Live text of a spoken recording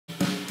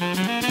There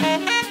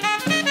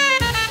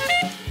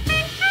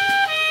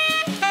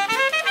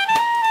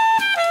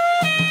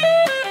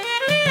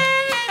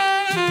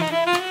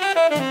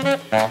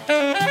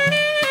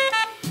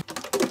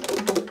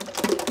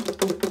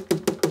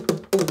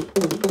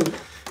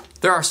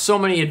are so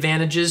many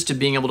advantages to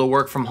being able to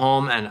work from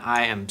home, and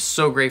I am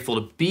so grateful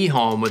to be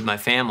home with my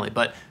family,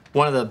 but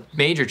one of the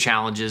major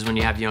challenges when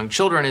you have young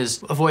children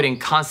is avoiding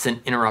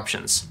constant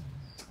interruptions.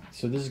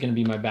 So this is going to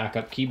be my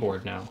backup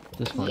keyboard now,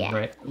 this one,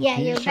 right? Yeah,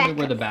 Can you your show me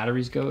where the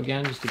batteries go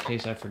again, just in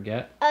case I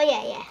forget? Oh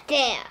yeah,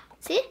 there.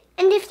 See?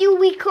 And if you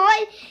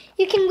record,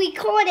 you can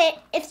record it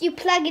if you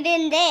plug it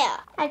in there.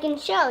 I can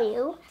show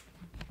you.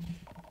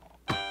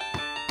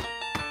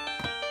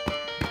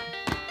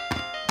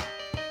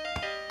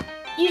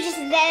 You just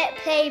let it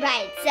play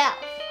by itself.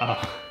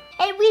 Oh.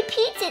 It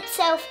repeats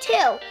itself too.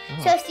 Oh.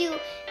 So if you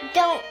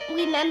don't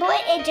remember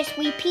it, it just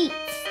repeats.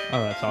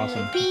 Oh, that's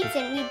awesome. It repeats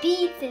and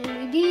repeats and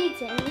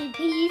repeats and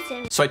repeats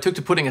and... So I took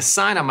to putting a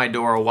sign on my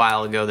door a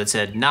while ago that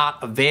said, "Not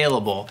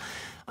available,"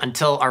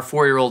 until our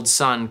 4-year-old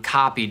son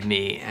copied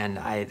me, and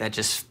that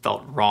just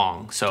felt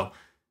wrong. So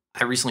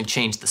I recently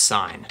changed the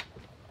sign.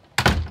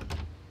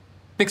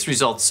 Mixed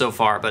results so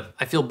far, but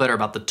I feel better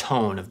about the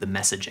tone of the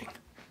messaging.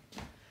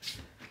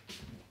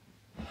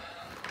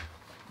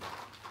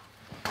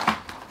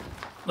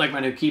 Like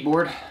my new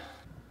keyboard?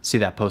 See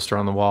that poster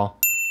on the wall?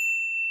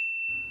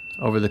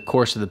 Over the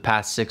course of the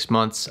past 6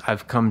 months,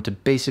 I've come to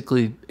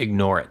basically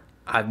ignore it.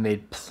 I've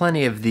made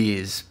plenty of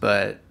these,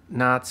 but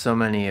not so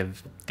many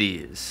of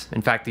these.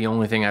 In fact, the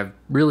only thing I've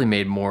really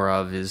made more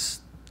of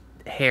is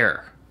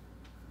hair.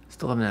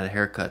 Still haven't had a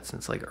haircut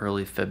since like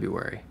early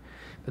February,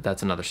 but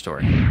that's another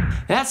story.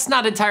 That's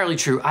not entirely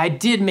true. I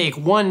did make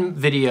one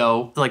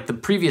video, like the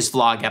previous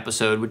vlog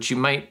episode, which you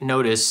might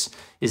notice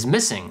is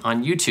missing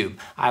on YouTube.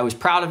 I was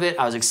proud of it.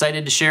 I was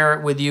excited to share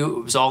it with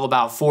you. It was all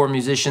about 4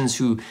 musicians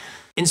who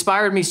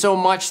inspired me so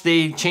much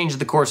they changed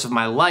the course of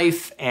my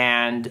life,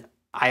 and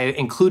I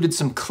included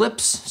some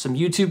clips, some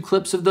YouTube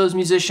clips of those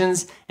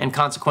musicians, and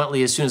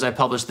consequently, as soon as I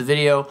published the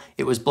video,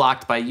 it was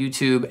blocked by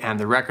YouTube and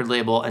the record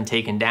label and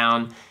taken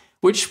down,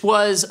 which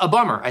was a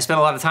bummer. I spent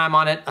a lot of time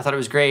on it. I thought it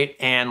was great,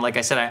 and like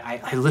I said,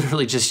 I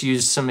literally just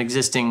used some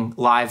existing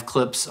live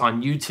clips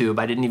on YouTube.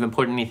 I didn't even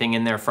put anything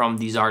in there from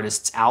these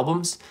artists'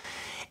 albums.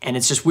 And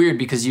it's just weird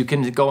because you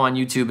can go on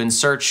YouTube and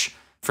search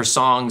for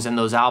songs and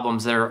those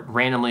albums that are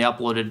randomly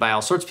uploaded by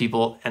all sorts of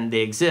people, and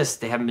they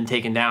exist. They haven't been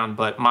taken down,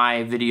 but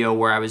my video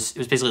where it was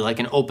basically like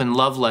an open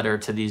love letter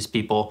to these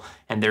people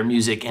and their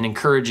music and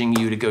encouraging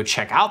you to go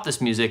check out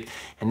this music,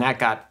 and that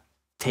got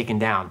taken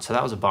down. So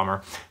that was a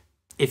bummer.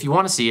 If you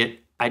want to see it,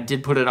 I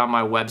did put it on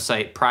my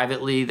website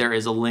privately. There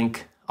is a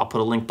link. I'll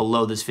put a link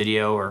below this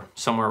video or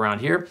somewhere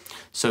around here.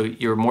 So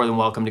you're more than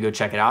welcome to go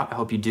check it out. I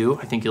hope you do.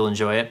 I think you'll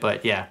enjoy it,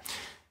 but yeah.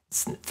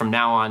 From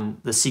now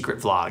on, the secret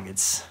vlog,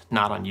 it's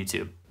not on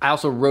YouTube. I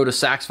also wrote a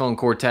saxophone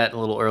quartet a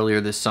little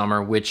earlier this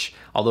summer, which,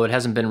 although it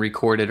hasn't been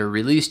recorded or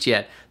released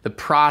yet, the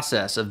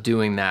process of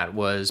doing that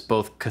was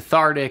both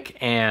cathartic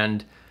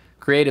and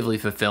creatively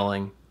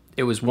fulfilling.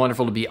 It was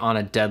wonderful to be on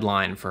a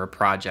deadline for a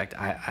project.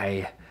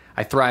 I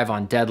thrive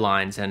on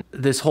deadlines, and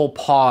this whole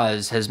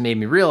pause has made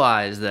me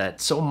realize that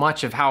so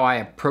much of how I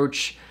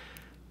approach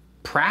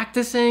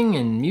practicing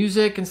and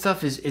music and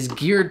stuff is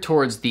geared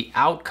towards the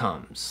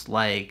outcomes,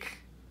 like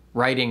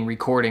writing,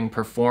 recording,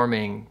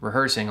 performing,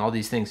 rehearsing, all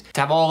these things.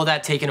 To have all of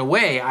that taken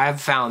away, I've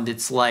found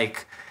it's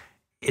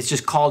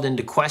just called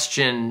into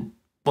question,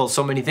 well,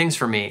 so many things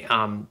for me.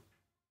 I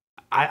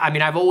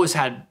mean, I've always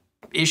had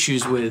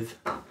issues with...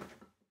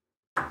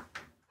 Are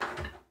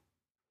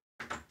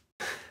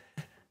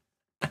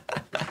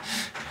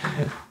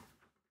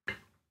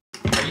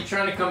you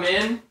trying to come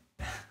in?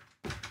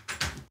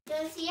 Do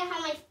you see how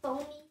my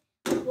foamy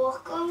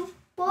worker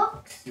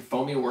works? Your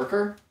foamy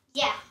worker?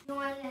 Yeah. You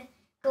want to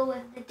go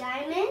with the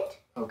diamond?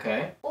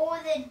 Okay. Or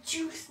the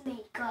juice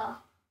maker?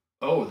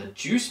 Oh, the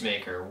juice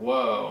maker.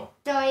 Whoa.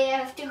 So you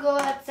have to go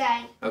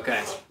outside.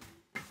 Okay.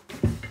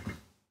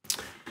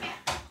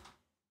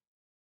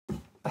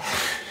 There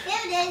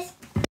it is.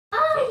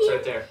 Oh, it's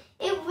right there.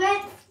 It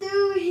went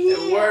through here.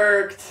 It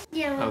worked.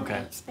 Yeah.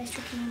 Okay.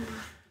 Special camera.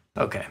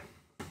 Okay.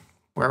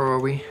 Where were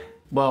we?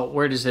 Well,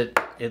 where does it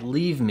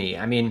leave me?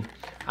 I mean,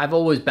 I've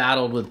always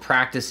battled with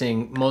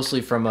practicing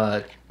mostly from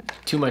a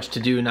too much to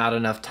do, not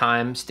enough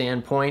time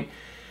standpoint.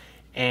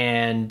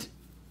 And,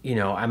 you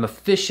know, I'm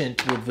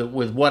efficient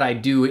with what I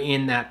do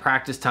in that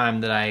practice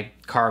time that I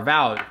carve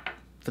out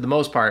for the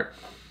most part.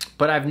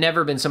 But I've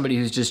never been somebody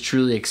who's just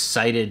truly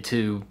excited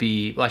to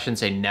be, well, I shouldn't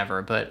say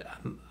never, but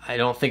I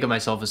don't think of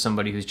myself as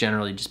somebody who's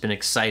generally just been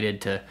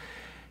excited to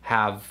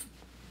have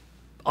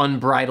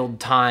unbridled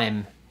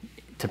time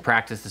to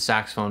practice the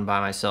saxophone by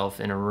myself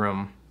in a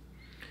room.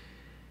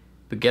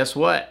 But guess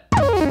what?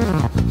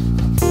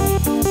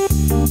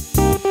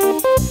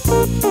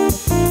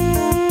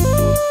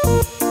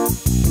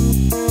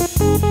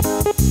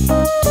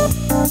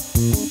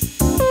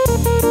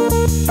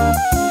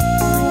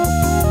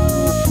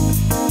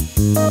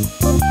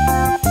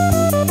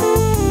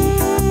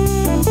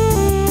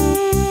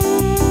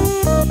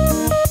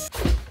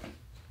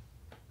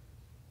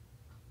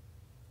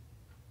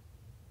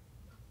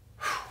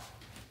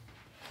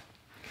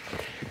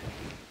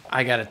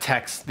 I got a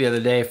text the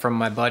other day from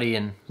my buddy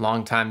and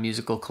longtime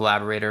musical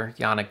collaborator,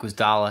 Yannick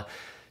Gwizdala,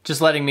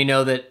 just letting me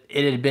know that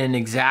it had been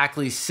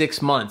exactly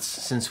 6 months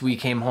since we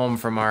came home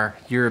from our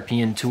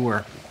European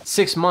tour.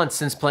 6 months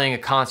since playing a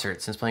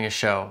concert, since playing a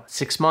show.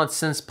 6 months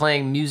since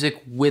playing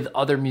music with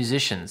other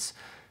musicians.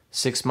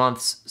 6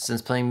 months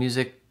since playing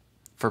music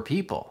for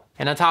people.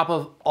 And on top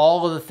of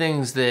all of the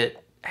things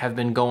that have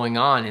been going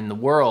on in the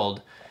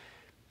world,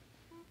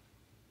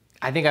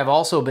 I think I've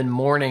also been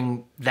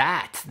mourning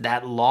that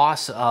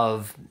loss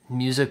of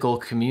musical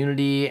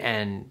community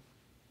and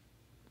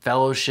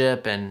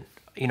fellowship and,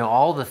 you know,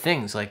 all the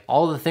things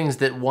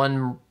that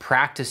one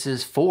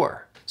practices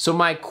for. So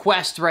my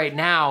quest right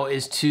now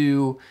is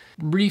to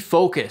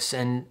refocus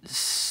and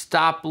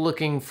stop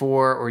looking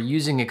for or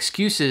using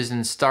excuses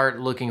and start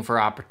looking for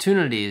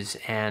opportunities.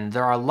 And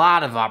there are a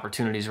lot of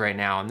opportunities right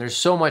now, and there's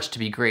so much to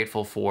be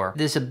grateful for.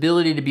 This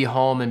ability to be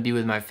home and be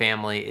with my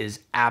family is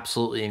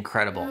absolutely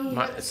incredible.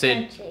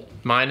 Sid,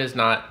 mine is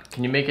not.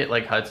 Can you make it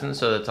like Hudson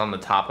so that's on the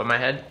top of my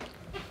head?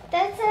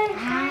 That's a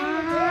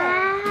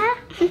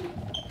good.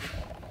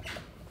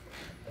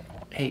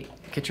 Hey,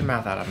 get your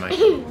mouth out of my...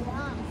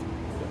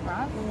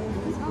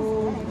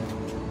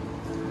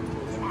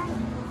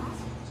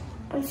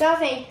 I'm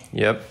solving.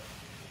 Yep.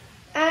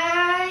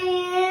 I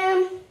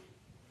am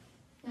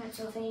not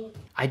solving.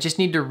 I just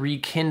need to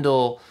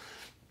rekindle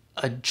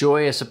a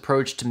joyous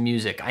approach to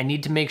music. I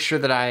need to make sure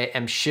that I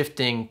am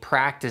shifting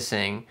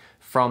practicing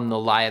from the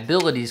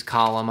liabilities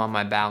column on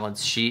my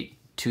balance sheet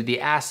to the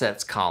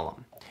assets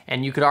column.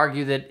 And you could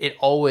argue that it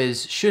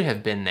always should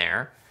have been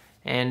there,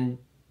 and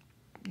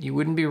you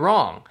wouldn't be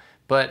wrong.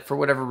 But for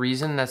whatever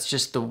reason, that's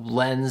just the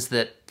lens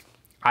that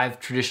I've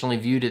traditionally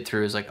viewed it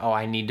through, is like, oh,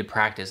 I need to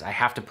practice. I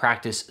have to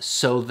practice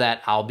so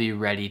that I'll be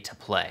ready to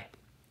play.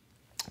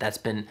 That's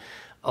been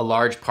a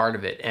large part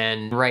of it.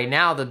 And right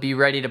now, the be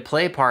ready to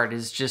play part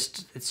is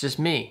it's just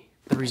me.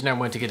 The reason I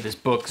went to get this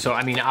book. So,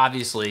 I mean,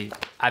 obviously,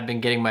 I've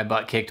been getting my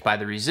butt kicked by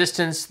the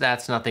resistance.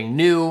 That's nothing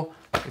new.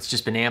 It's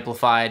just been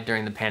amplified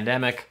during the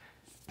pandemic.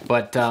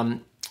 But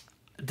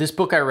this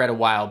book I read a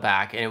while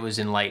back, and it was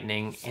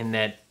enlightening in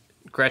that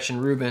Gretchen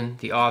Rubin,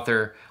 the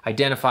author,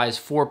 identifies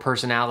 4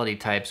 personality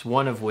types,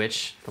 one of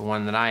which, the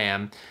one that I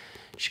am,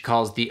 she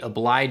calls the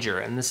obliger.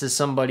 And this is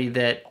somebody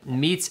that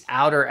meets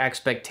outer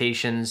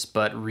expectations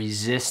but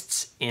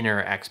resists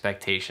inner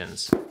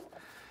expectations.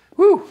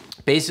 Woo!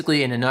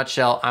 Basically, in a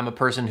nutshell, I'm a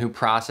person who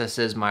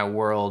processes my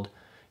world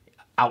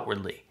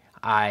outwardly.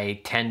 I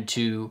tend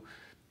to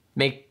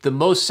make the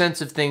most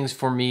sense of things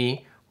for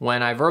me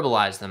when I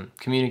verbalize them,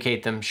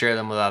 communicate them, share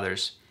them with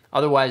others.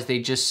 Otherwise, they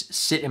just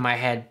sit in my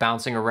head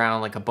bouncing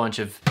around like a bunch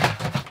of...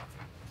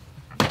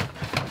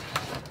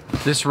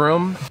 This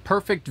room,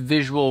 perfect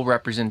visual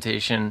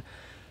representation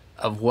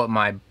of what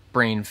my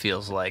brain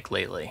feels like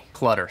lately.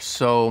 Clutter,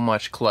 so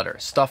much clutter.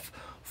 Stuff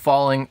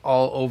falling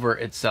all over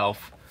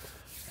itself.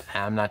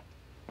 I'm not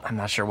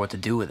sure what to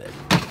do with it.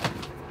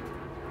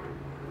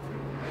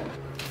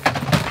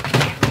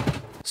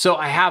 So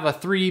I have a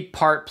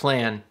 3-part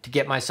plan to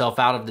get myself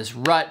out of this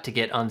rut, to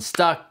get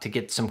unstuck, to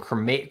get some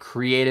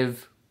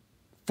creative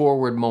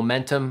forward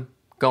momentum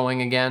going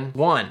again.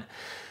 1,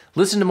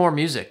 listen to more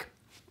music.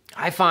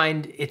 I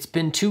find it's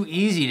been too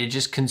easy to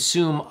just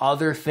consume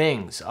other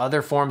things,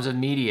 other forms of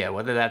media,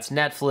 whether that's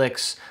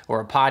Netflix or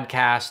a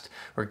podcast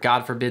or,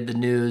 God forbid, the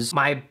news.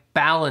 My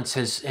balance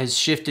has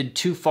shifted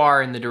too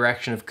far in the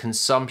direction of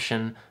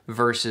consumption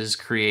versus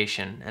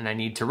creation, and I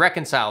need to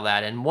reconcile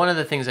that. And one of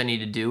the things I need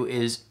to do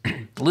is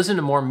listen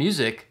to more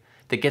music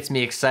that gets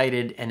me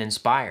excited and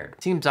inspired.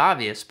 Seems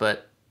obvious,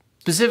 but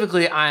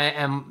specifically, I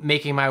am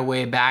making my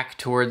way back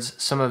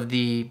towards some of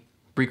the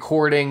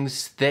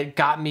recordings that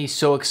got me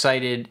so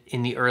excited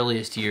in the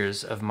earliest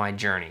years of my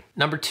journey.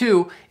 Number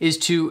 2 is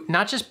to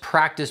not just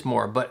practice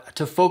more, but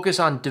to focus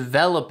on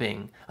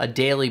developing a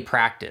daily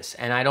practice.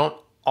 And I don't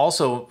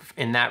also,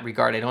 in that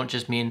regard, I don't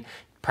just mean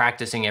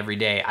practicing every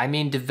day. I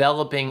mean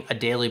developing a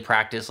daily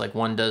practice like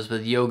one does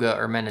with yoga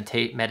or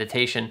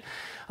meditation,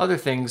 other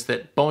things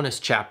that bonus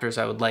chapters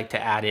I would like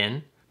to add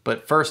in.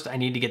 But first, I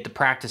need to get the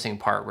practicing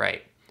part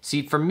right.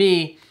 See, for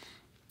me,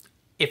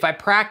 if I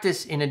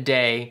practice in a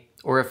day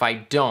or if I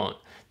don't,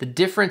 the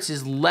difference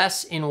is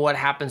less in what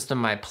happens to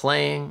my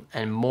playing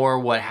and more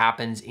what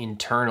happens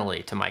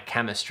internally to my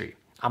chemistry.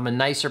 I'm a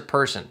nicer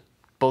person,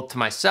 both to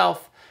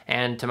myself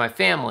and to my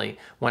family,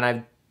 when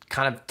I've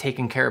kind of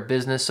taken care of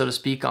business, so to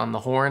speak, on the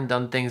horn,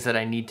 done things that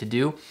I need to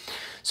do.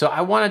 So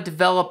I want to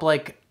develop,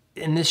 like,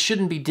 and this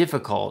shouldn't be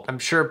difficult. I'm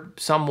sure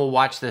some will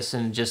watch this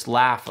and just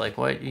laugh, like,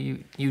 what,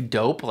 you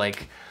dope?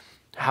 Like,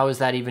 how is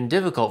that even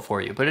difficult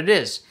for you? But it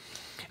is.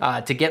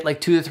 To get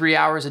like 2 to 3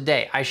 hours a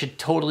day. I should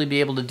totally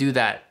be able to do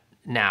that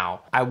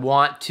now. I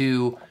want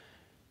to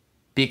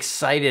be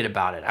excited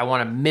about it. I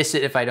want to miss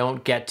it if I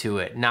don't get to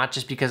it. Not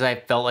just because I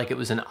felt like it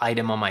was an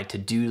item on my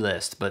to-do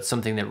list, but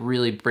something that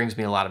really brings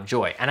me a lot of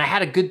joy. And I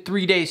had a good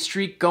 3-day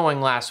streak going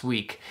last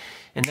week,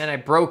 and then I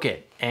broke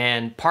it.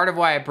 And part of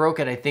why I broke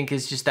it, I think,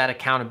 is just that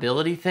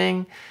accountability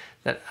thing.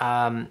 That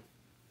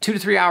 2 to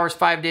 3 hours,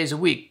 5 days a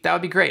week. That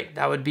would be great.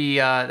 That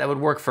would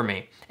work for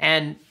me.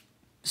 And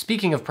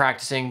speaking of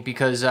practicing,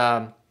 because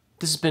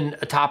this has been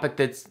a topic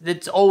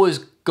that's always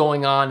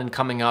going on and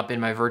coming up in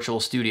my virtual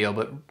studio,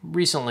 but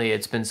recently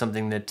it's been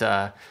something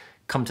that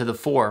come to the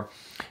fore.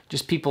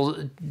 Just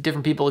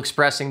different people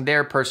expressing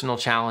their personal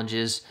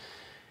challenges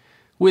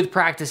with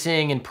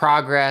practicing and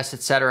progress,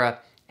 etc.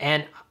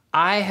 And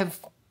I have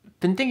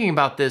been thinking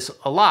about this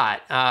a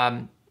lot.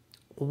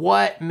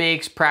 What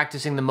makes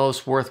practicing the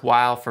most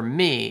worthwhile for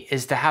me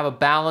is to have a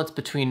balance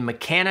between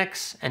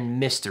mechanics and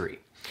mystery.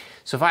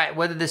 So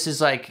whether this is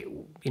like,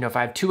 if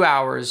I have 2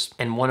 hours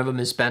and one of them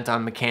is spent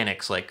on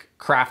mechanics, like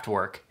craft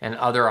work, and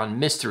other on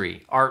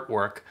mystery,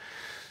 artwork,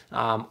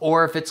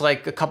 or if it's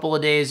like a couple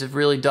of days of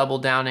really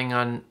doubling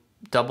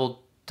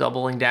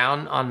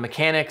down on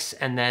mechanics,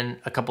 and then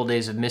a couple of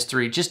days of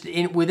mystery, just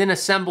within a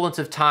semblance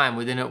of time,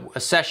 within a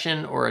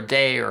session or a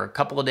day or a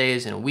couple of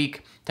days in a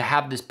week, to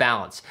have this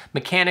balance.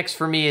 Mechanics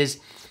for me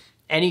is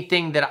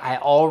anything that I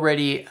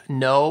already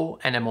know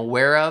and am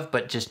aware of,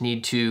 but just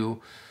need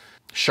to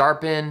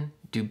sharpen,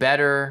 do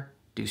better,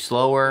 do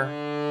slower.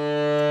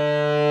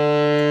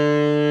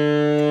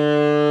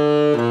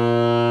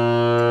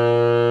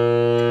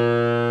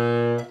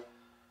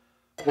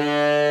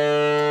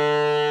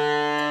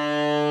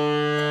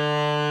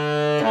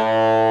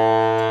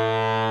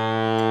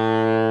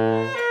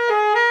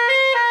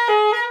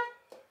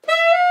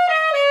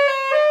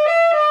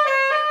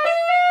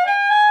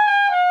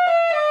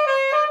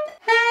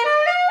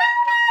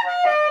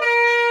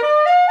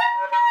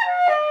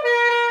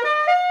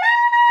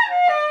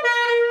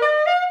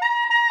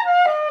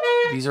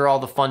 These are all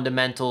the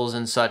fundamentals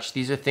and such.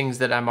 These are things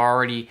that I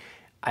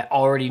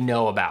already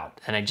know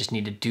about, and I just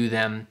need to do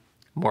them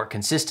more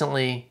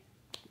consistently,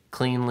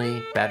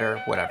 cleanly,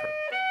 better, whatever.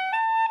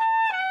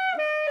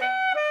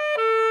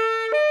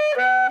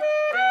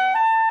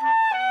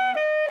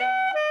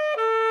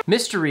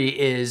 Mystery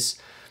is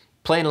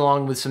playing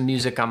along with some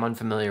music I'm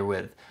unfamiliar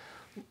with,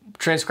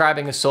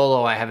 transcribing a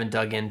solo I haven't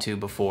dug into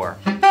before.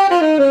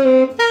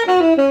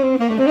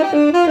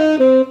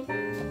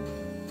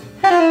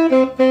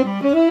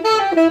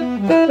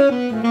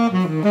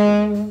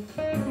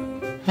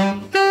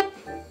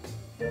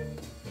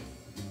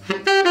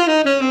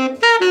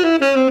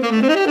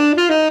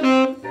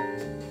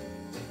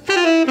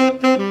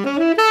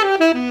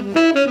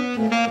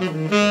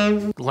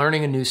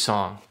 Learning a new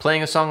song,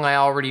 playing a song I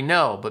already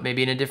know, but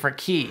maybe in a different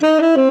key.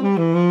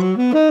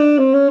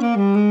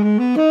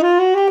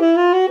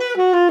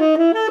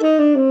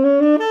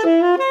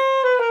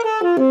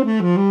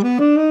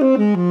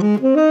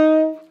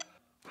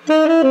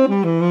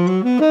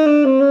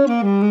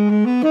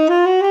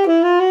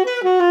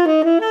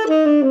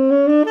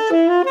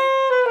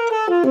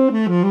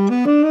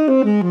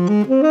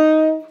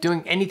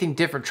 Doing anything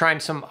different, trying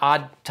some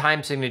odd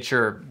time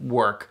signature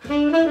work.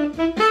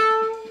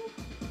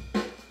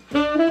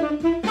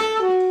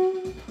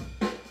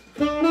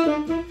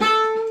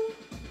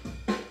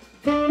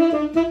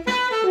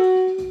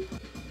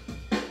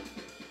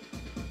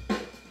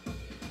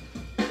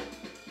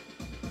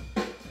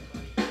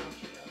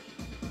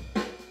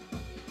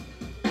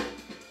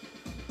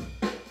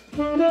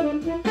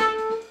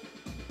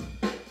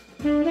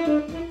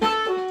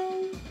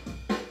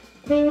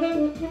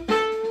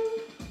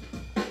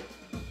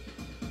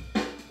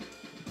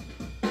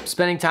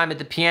 Spending time at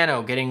the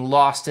piano, getting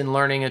lost in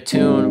learning a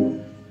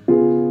tune.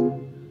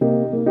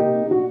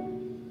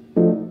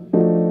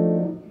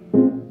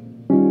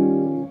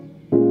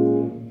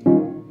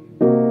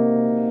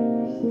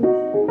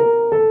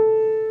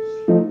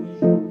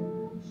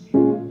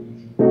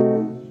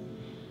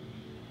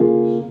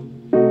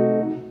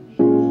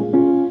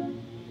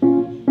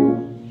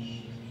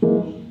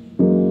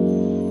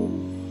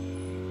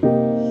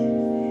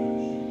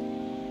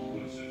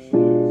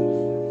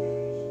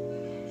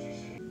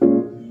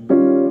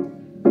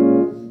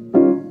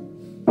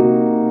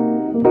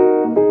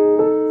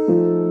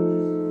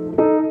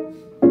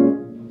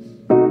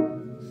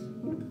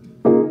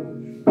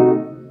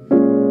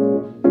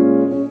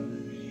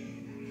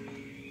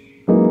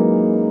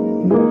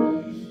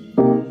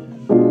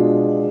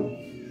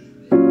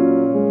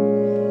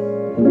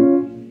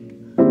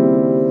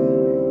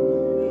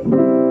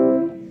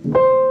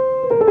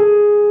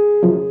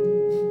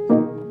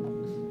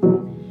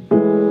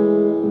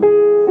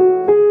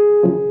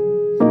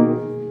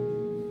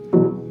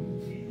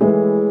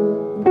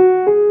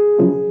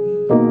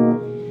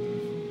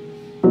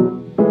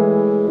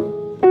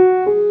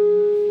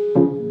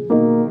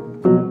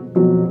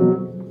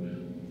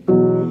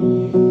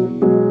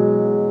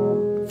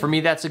 For me,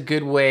 that's a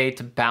good way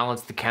to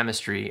balance the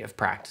chemistry of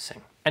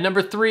practicing. And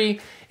number 3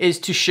 is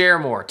to share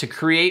more, to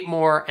create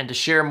more and to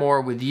share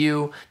more with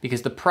you,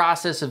 because the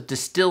process of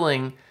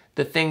distilling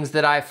the things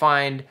that I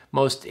find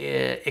most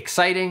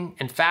exciting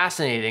and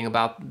fascinating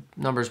about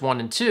numbers 1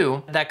 and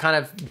 2, that kind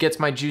of gets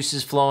my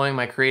juices flowing,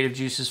 my creative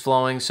juices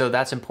flowing, so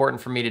that's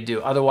important for me to do.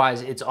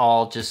 Otherwise, it's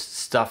all just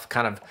stuff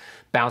kind of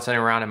bouncing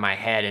around in my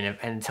head, and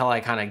until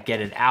I kind of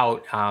get it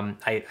out,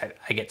 I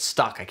get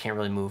stuck. I can't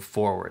really move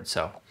forward.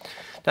 So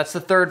that's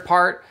the third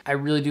part. I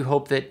really do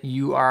hope that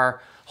you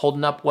are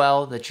holding up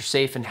well, that you're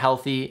safe and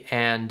healthy,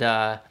 and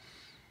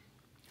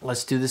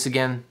let's do this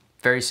again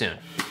very soon.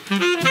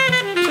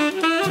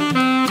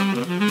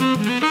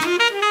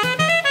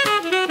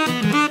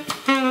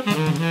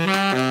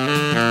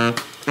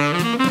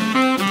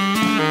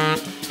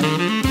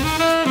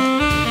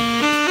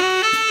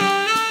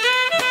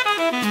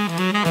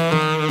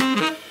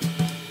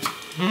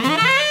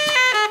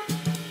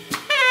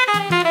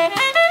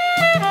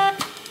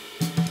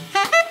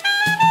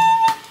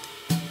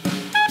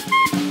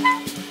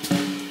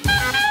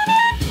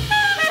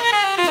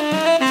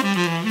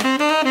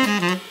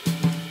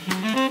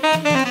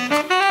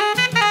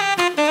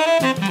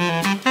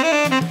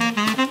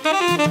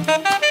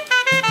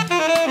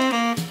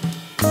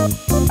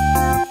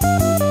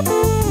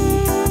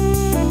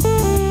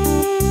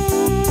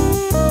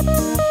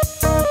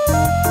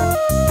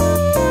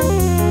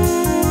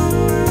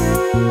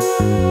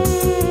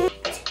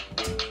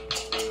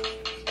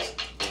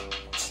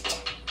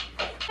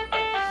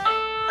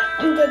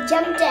 And then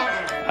jump down.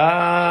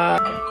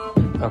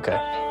 Okay.